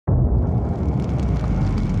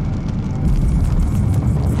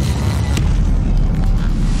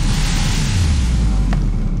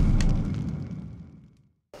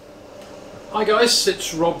Hi guys,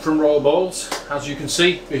 it's Rob from Royal Balls. As you can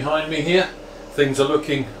see behind me here, things are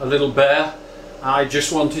looking a little bare. I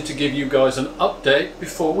just wanted to give you guys an update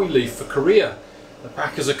before we leave for Korea. The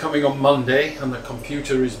packers are coming on Monday and the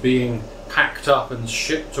computer is being packed up and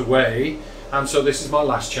shipped away, and so this is my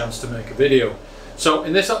last chance to make a video. So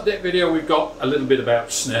in this update video we've got a little bit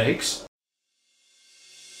about snakes.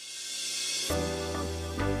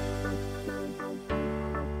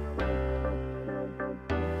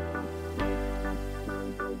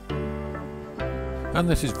 And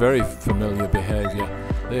this is very familiar behaviour.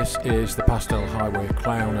 This is the Pastel Highway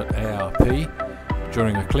clown at ARP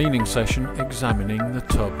during a cleaning session examining the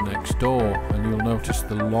tub next door, and you'll notice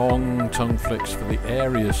the long tongue flicks for the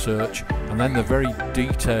area search and then the very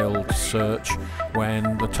detailed search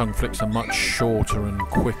when the tongue flicks are much shorter and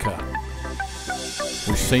quicker.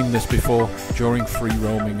 We've seen this before during free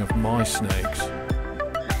roaming of my snakes.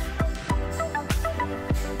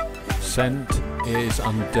 Scent is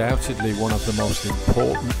undoubtedly one of the most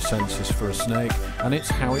important senses for a snake, and it's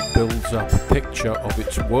how it builds up a picture of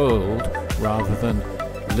its world rather than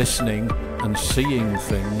listening and seeing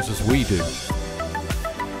things as we do.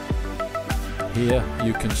 Here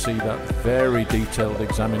you can see that very detailed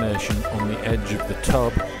examination on the edge of the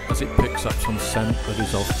tub as it picks up some scent that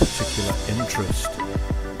is of particular interest.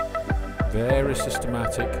 Very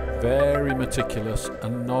systematic, very meticulous,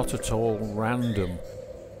 and not at all random.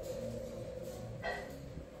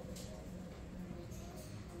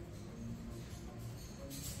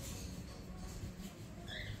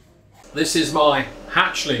 This is my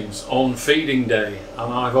hatchlings on feeding day,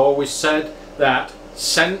 and I've always said that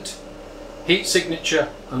scent, heat signature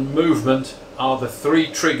and movement are the three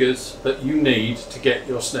triggers that you need to get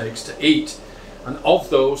your snakes to eat, and of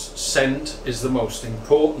those scent is the most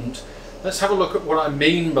important. Let's have a look at what I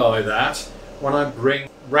mean by that when I bring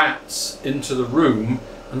rats into the room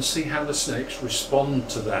and see how the snakes respond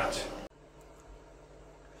to that.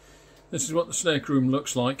 This is what the snake room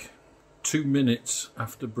looks like 2 minutes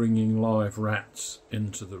after bringing live rats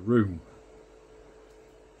into the room.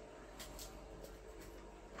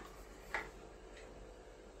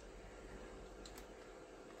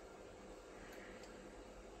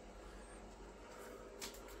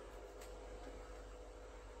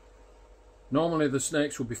 Normally the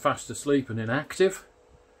snakes will be fast asleep and inactive.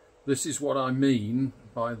 This is what I mean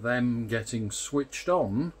by them getting switched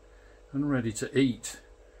on and ready to eat.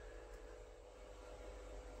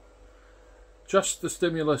 Just the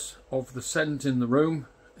stimulus of the scent in the room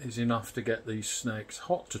is enough to get these snakes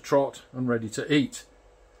hot to trot and ready to eat.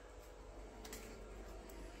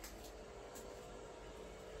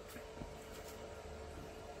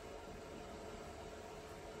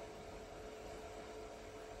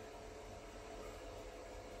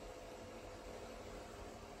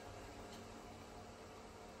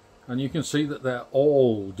 And you can see that they're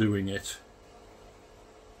all doing it.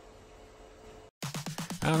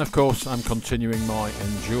 And of course I'm continuing my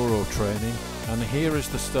enduro training, and here is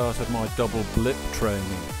the start of my double blip training.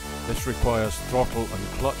 This requires throttle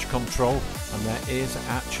and clutch control, and there is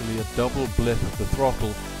actually a double blip of the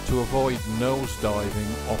throttle to avoid nose diving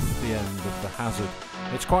off the end of the hazard.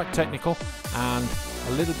 It's quite technical and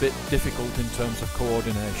a little bit difficult in terms of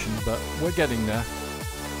coordination, but we're getting there.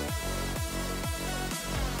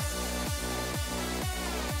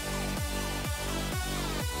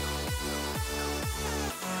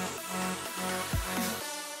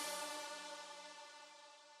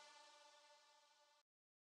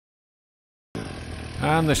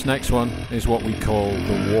 And this next one is what we call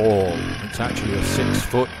the wall. It's actually a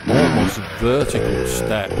 6-foot, almost vertical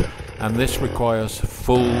step, and this requires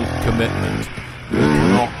full commitment. You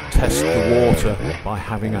cannot test the water by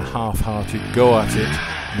having a half-hearted go at it.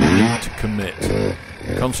 You need to commit.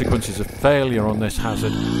 The consequences of failure on this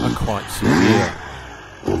hazard are quite severe.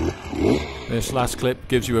 This last clip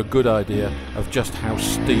gives you a good idea of just how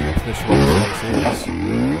steep this rock face is.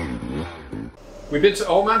 We've been to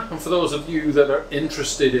Oman, and for those of you that are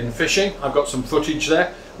interested in fishing, I've got some footage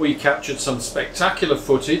there. We captured some spectacular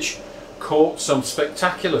footage, caught some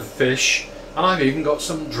spectacular fish, and I've even got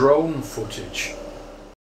some drone footage.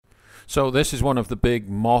 So this is one of the big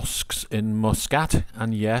mosques in Muscat,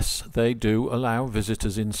 and yes, they do allow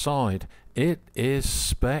visitors inside. It is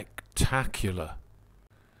spectacular.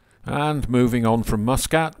 And moving on from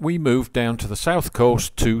Muscat, we moved down to the south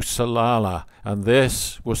coast to Salalah, and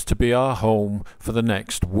this was to be our home for the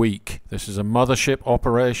next week. This is a mothership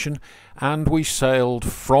operation, and we sailed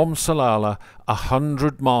from Salalah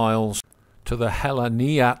 100 miles to the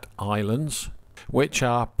Helaniyat Islands, which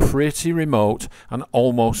are pretty remote and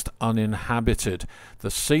almost uninhabited.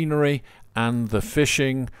 The scenery and the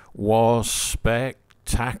fishing was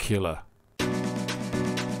spectacular.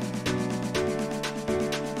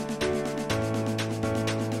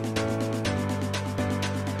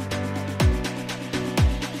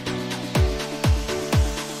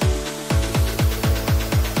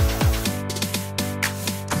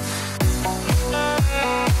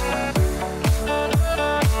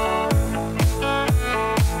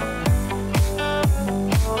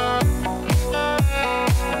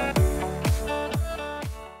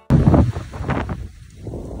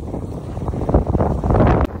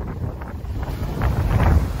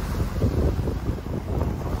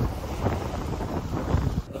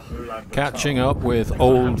 Catching up with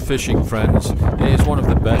old fishing friends is one of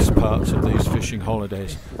the best parts of these fishing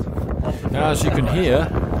holidays. As you can hear,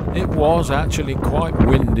 it was actually quite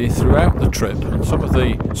windy throughout the trip, and some of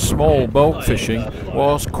the small boat fishing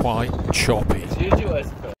was quite choppy.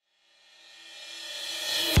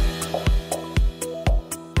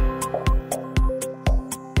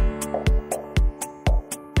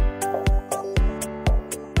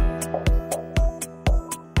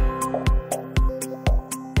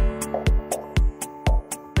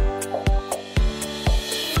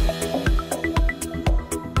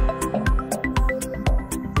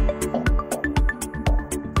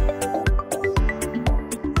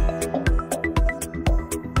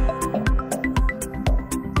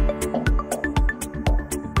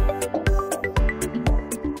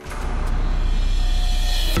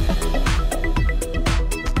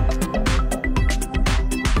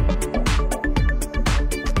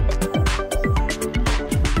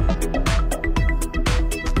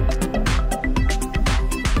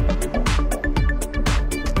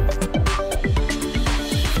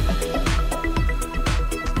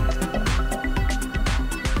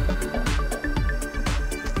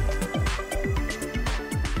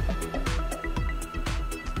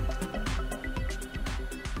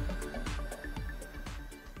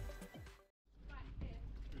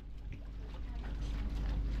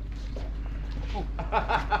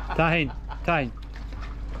 Tyne.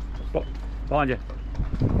 Behind you.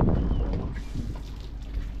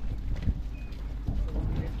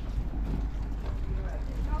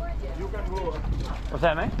 What's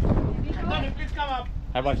that, mate? Please come up.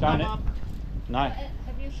 Have I shown it? No.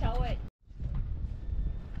 Have you shown it?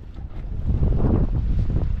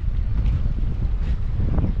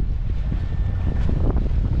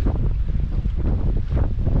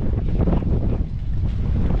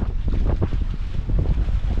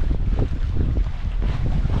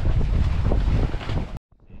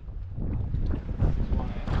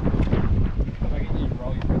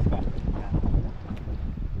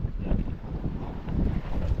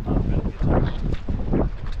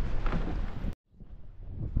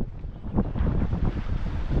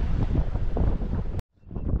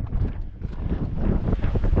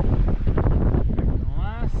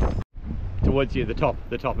 Towards you, the top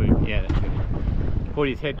of him. Yeah, that's good. Put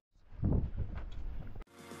his head.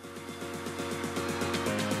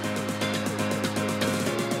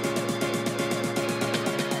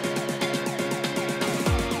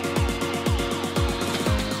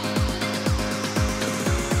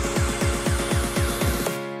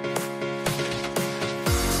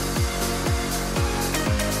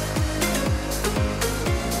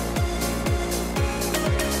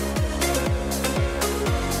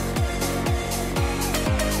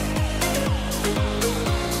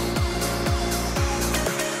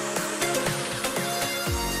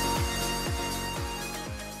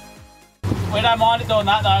 We don't mind it doing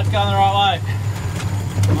that though, it's going the right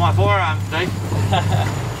way. My forearm, see?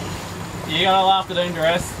 You gotta laugh at doing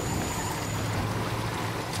duress.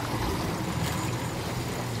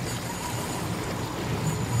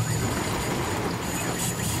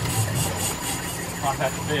 Like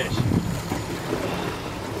that's a fish.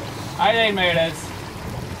 18 metres.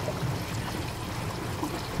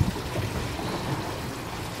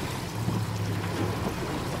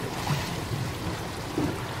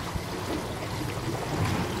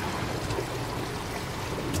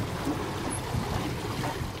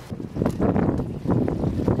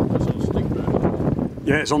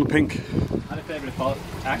 Yeah, it's on the pink. Had a fair bit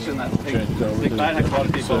of action that pink stick bait, had quite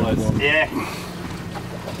a few follows. Yeah.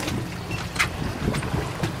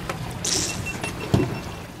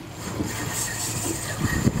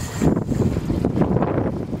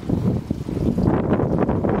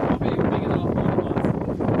 Might be bigger than I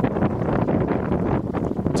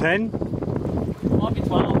thought 10. it was. Might be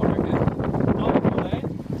 12, I reckon. Might be 14.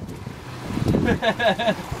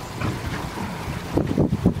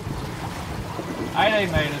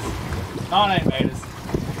 18 metres. 19 metres.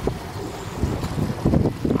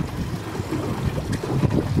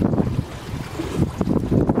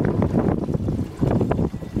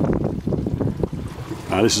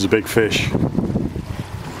 Ah, this is a big fish.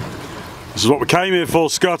 This is what we came here for,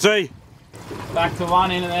 Scotty. Back to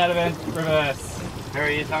one, in and out of it, reverse. There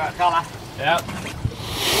he is, I got colour. Yep.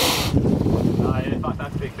 Oh yeah, fuck,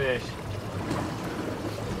 that's a big fish.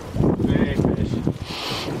 Big fish.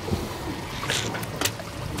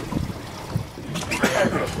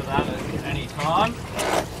 For that at any time.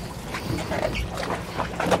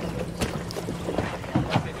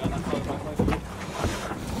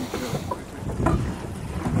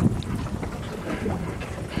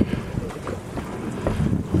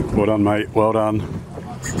 Well done, mate. Well done.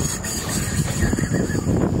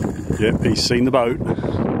 Yep, he's seen the boat.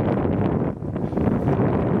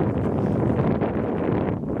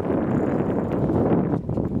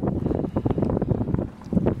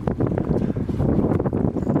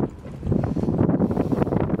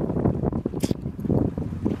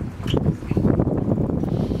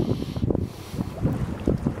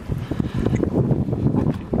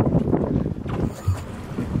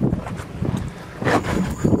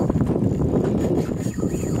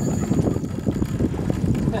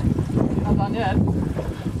 Not done yet.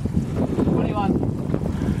 21.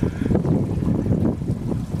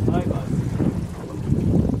 Over.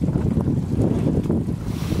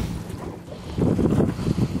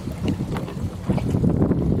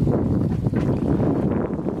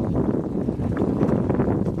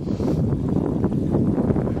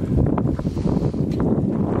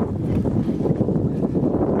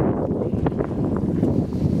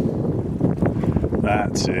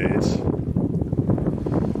 That's it.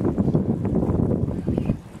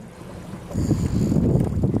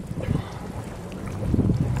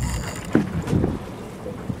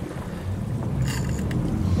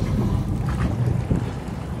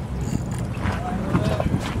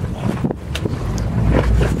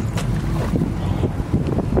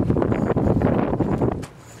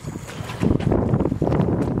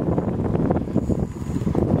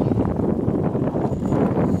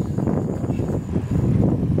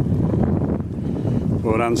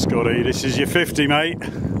 Well done, Scotty. This is your 50, mate.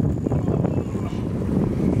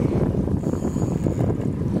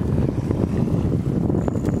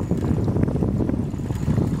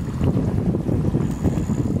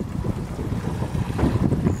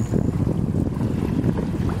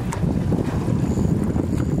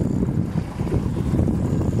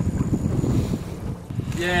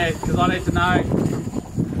 Yeah, because I need to know.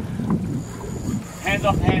 Hands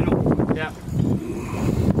off the handle. Yeah.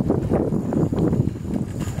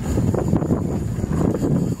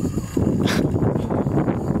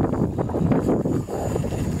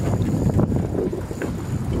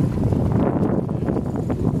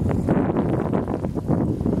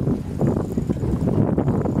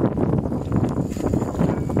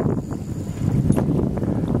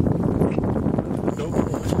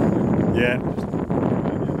 Yeah.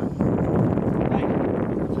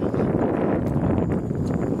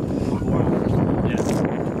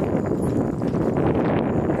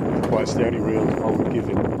 Well, it's the only reel I would give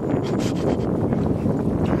him.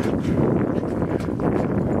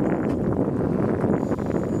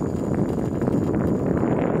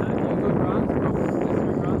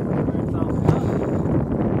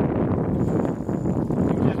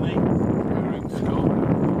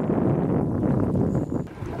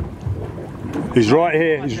 He's right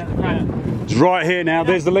here. He's right here now.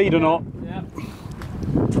 There's the leader knot. Yeah.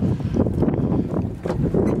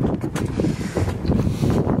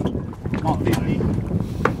 Not 50.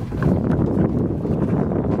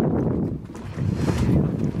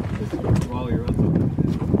 While you're up.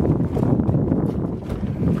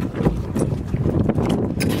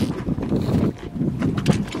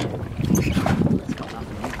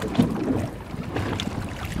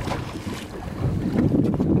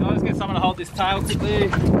 Someone to hold this tail quickly.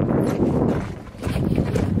 Don't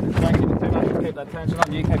give it too much, keep that tension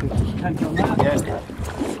on. You keep the tension on that. Yeah.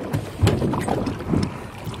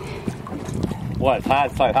 Well, it's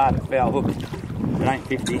hard, so hard to foul hook. It ain't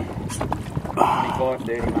 50. 25,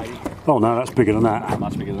 30 maybe. Oh no, that's bigger than that.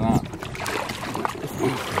 Much bigger than that.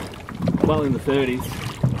 Well in the 30s.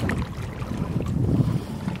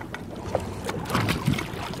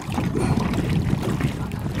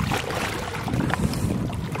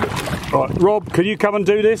 Right, Rob, can you come and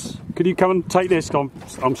do this? Can you come and take this?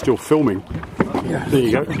 I'm still filming. Yeah. There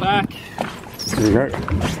you go. Back. There you go.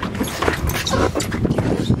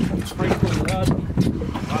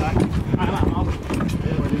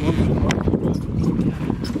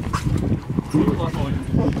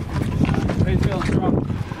 Who's feeling strong?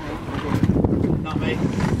 Not me.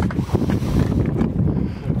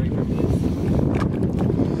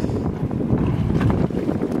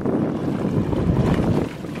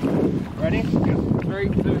 Ready? 3,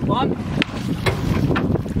 2, 1.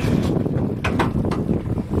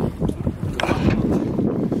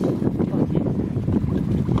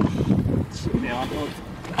 Now I'm good.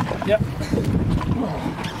 Yep.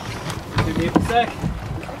 Give me a sec.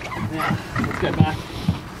 Now, let's go back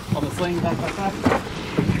on the sling, back.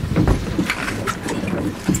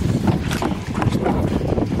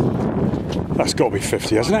 That's got to be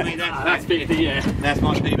 50, hasn't it? That's 50, yeah. That's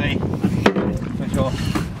my PB. For sure.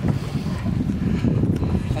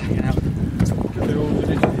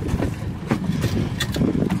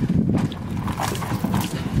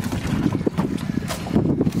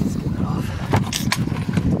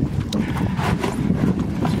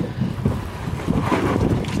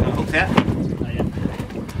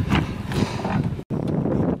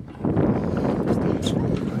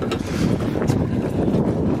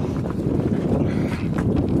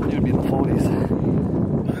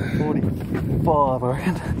 45, I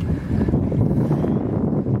reckon.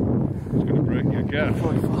 It's going to break your cat.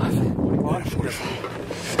 45.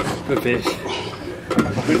 45. Good fish.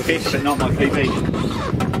 Good fish, but not my PP.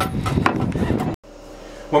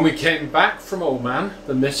 When we came back from Oman,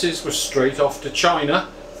 the missus was straight off to China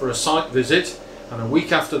for a site visit, and a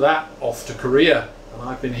week after that off to Korea. And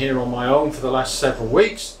I've been here on my own for the last several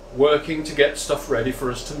weeks, working to get stuff ready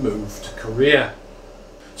for us to move to Korea.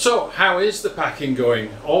 So how is the packing going?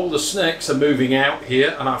 All the snakes are moving out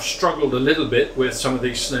here, and I've struggled a little bit with some of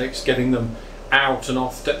these snakes, getting them out and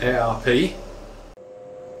off to ARP.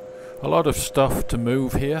 A lot of stuff to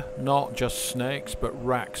move here, not just snakes but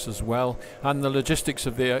racks as well, and the logistics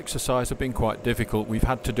of the exercise have been quite difficult. We've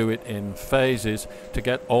had to do it in phases to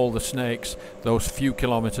get all the snakes those few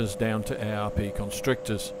kilometres down to ARP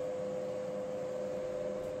constrictors.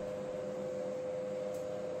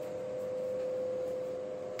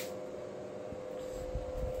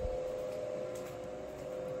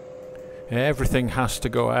 Everything has to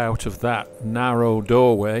go out of that narrow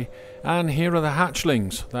doorway, and here are the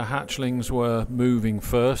hatchlings. The hatchlings were moving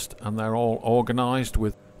first, and they're all organised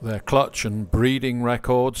with their clutch and breeding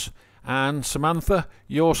records. And Samantha,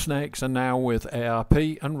 your snakes are now with ARP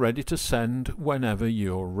and ready to send whenever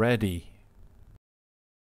you're ready.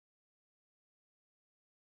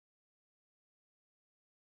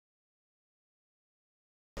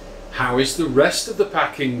 How is the rest of the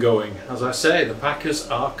packing going? As I say, the packers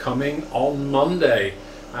are coming on Monday,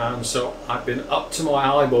 and so I've been up to my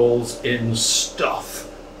eyeballs in stuff.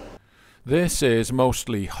 This is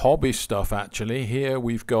mostly hobby stuff actually. Here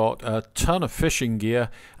we've got a ton of fishing gear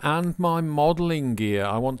and my modelling gear.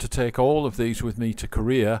 I want to take all of these with me to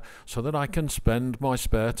Korea so that I can spend my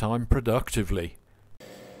spare time productively.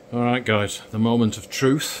 Alright guys, the moment of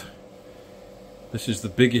truth. This is the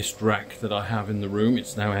biggest rack that I have in the room.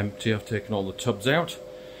 It's now empty. I've taken all the tubs out.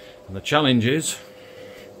 And the challenge is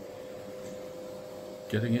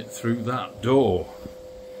getting it through that door.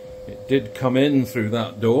 It did come in through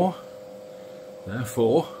that door.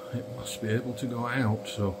 Therefore, it must be able to go out.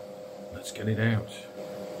 So, let's get it out.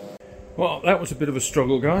 Well, that was a bit of a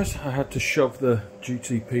struggle, guys. I had to shove the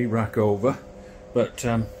GTP rack over. But,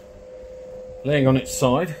 laying on its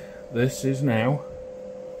side, this is now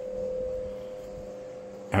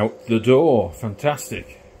out the door.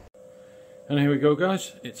 Fantastic. And here we go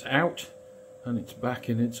guys, it's out and it's back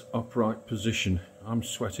in its upright position. I'm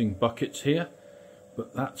sweating buckets here,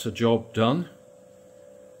 but that's a job done.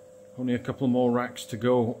 Only a couple more racks to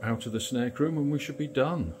go out of the snake room and we should be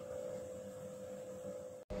done.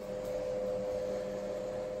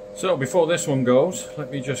 So before this one goes, let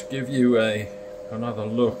me just give you another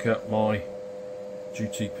look at my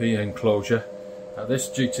GTP enclosure. This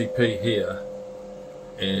GTP here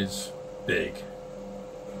is big.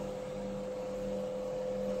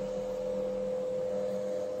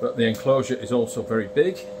 But the enclosure is also very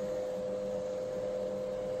big.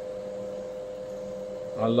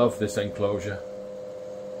 I love this enclosure.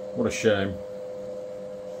 What a shame.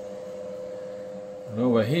 And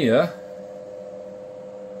over here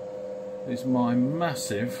is my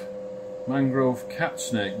massive mangrove cat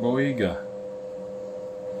snake boiga.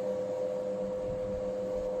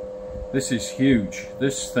 This is huge.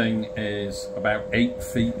 This thing is about 8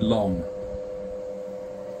 feet long.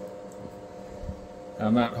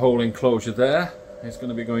 And that whole enclosure there is going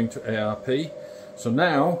to be going to ARP. So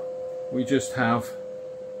now we just have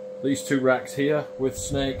these two racks here with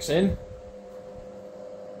snakes in.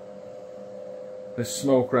 This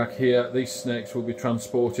smoke rack here, these snakes will be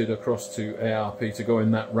transported across to ARP to go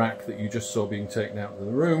in that rack that you just saw being taken out of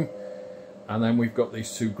the room. And then we've got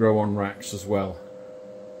these two grow-on racks as well.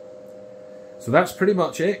 So that's pretty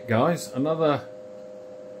much it, guys. Another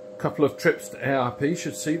couple of trips to ARP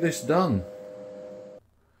should see this done.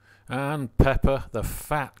 And Pepper, the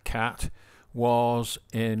fat cat, was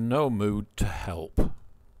in no mood to help.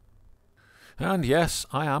 And yes,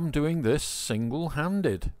 I am doing this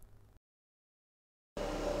single-handed.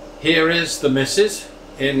 Here is the missus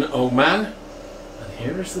in Oman, and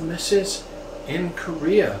here is the missus in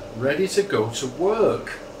Korea, ready to go to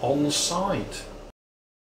work on site.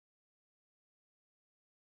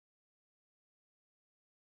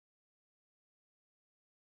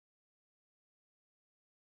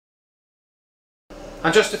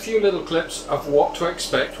 And just a few little clips of what to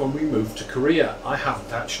expect when we move to Korea. I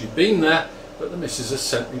haven't actually been there, but the missus has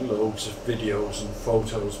sent me loads of videos and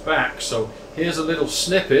photos back. So here's a little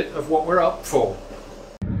snippet of what we're up for.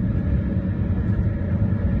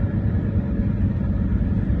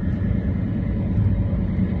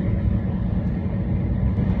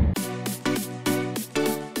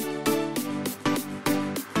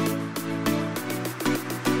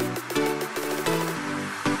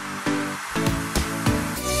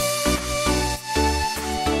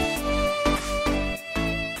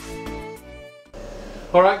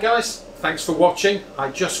 Alright guys, thanks for watching.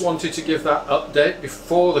 I just wanted to give that update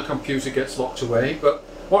before the computer gets locked away, but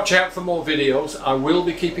watch out for more videos. I will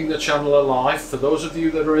be keeping the channel alive for those of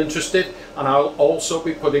you that are interested, and I'll also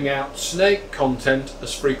be putting out snake content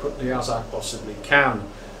as frequently as I possibly can.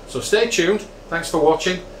 So stay tuned, thanks for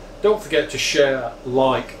watching. Don't forget to share,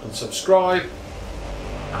 like and subscribe,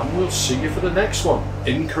 and we'll see you for the next one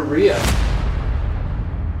in Korea.